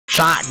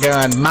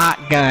Shotgun,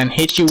 mock gun,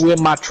 hit you with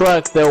my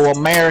truck though,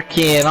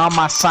 American on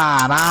my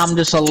side, I'm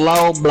just a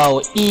low blow,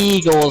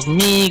 Eagles,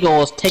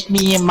 Meagles, take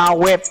me in my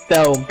whip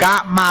though,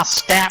 got my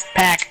stat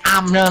pack,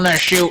 I'm gonna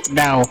shoot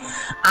though,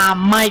 I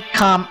might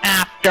come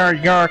after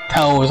your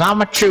toes,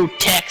 I'm a true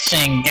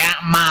Texan,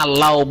 got my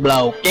low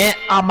blow, get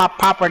on my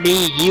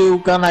property, you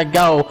gonna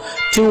go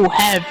to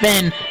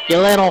heaven, you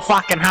little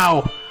fucking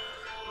hoe.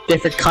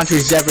 Different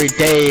countries every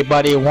day,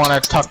 buddy, wanna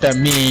talk to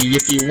me.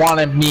 If you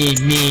wanna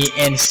me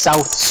in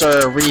South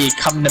Surrey,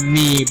 come to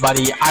me,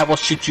 buddy. I will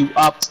shoot you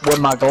up with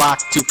my Glock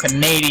to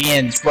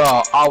Canadians,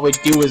 bro. All we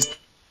do is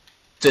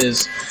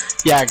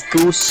yeah,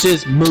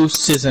 gooses,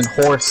 mooses, and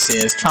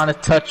horses. Trying to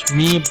touch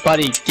me,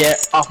 buddy,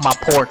 get off my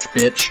porch,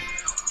 bitch.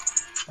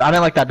 I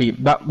didn't like that beat.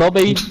 Lil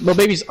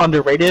Baby's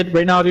underrated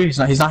right now, dude.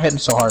 He's not hitting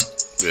so hard.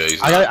 Yeah,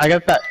 he's I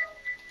got that.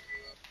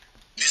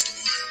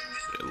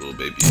 Yeah, Lil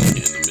Baby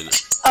in a minute.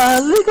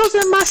 Illegals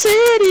in my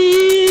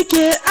city,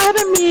 get out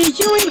of me,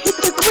 you ain't hit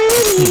the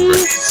gritty.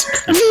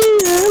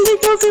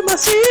 Illegals in my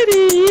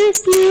city,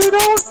 if you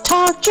don't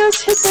talk,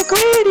 just hit the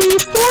gritty.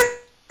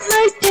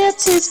 Fortnite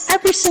dances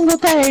every single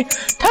day,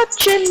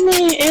 touching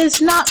me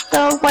is not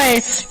the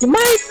way. You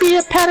might be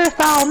a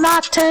pedophile,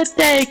 not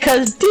today,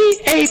 cause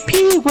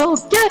DAP will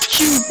get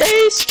you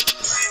dazed.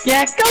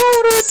 Yeah, go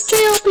to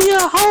jail, be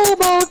a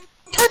hobo.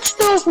 Touch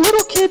those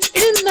little kids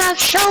in that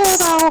show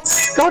though.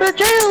 Go to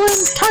jail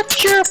and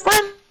touch your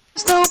friends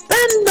though.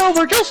 Bend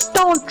over, just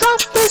don't drop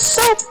the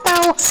soap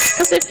though.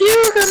 Cause if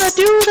you're gonna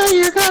do that,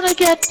 you're gonna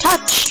get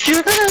touched.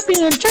 You're gonna be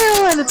in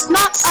jail and it's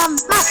not a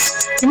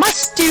must. You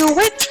must do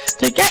it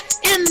to get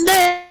in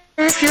there.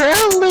 If you're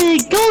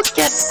illegal,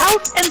 get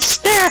out and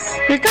stare.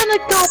 You're gonna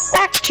go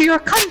back to your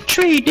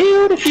country,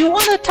 dude. If you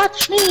wanna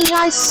touch me,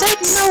 I said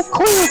no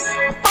clue.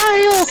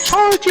 File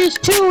charges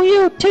to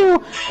you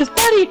too. Cause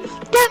buddy,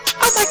 get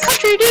out of my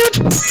country, dude.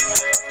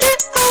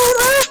 Get out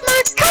of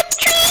my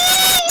country.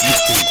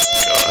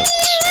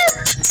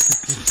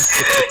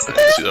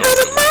 Get out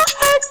of my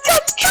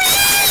country.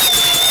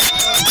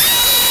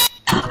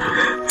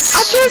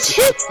 I just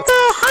hit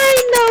the high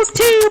note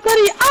too,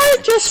 buddy. I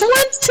just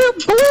went to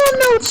blue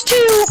notes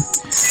too.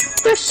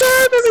 They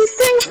serve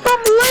everything from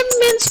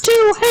lemons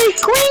too. Hey,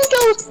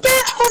 gringos,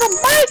 get out of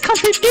my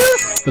country, dude.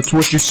 That's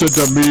what you said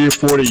to me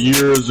 40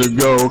 years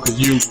ago, cause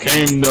you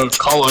came to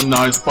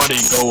colonize, buddy,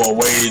 go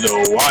away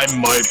though. I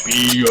might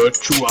be a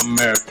true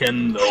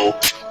American though.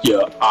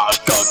 Yeah, I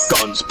got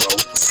guns, bro.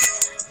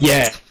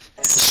 Yeah,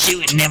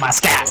 shooting in my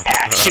scat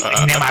pack,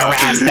 shooting in my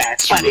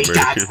raspberry, buddy,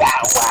 got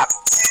that whap.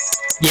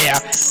 Yeah,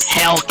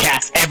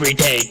 Hellcats every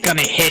day,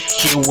 gonna hit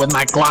you with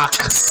my Glock,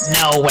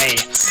 no way.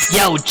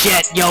 Yo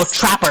Jet, yo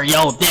Trapper,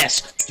 yo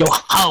this, yo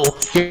ho,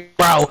 yo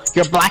bro,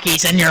 your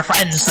blackies and your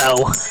friends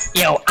though.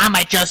 Yo, I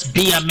might just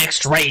be a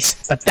mixed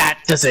race, but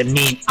that doesn't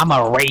mean I'm a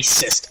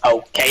racist,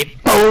 okay?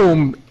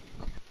 Boom!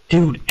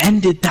 Dude,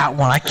 ended that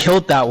one, I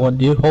killed that one,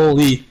 dude,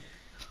 holy.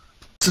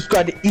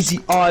 Subscribe to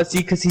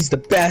EazyOzie cause he's the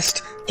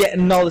best,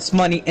 getting all this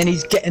money and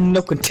he's getting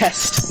no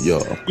contest. Yo.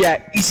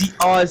 Yeah,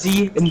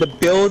 EazyOzie in the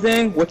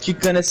building, what you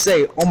gonna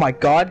say? Oh my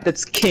god,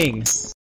 that's king.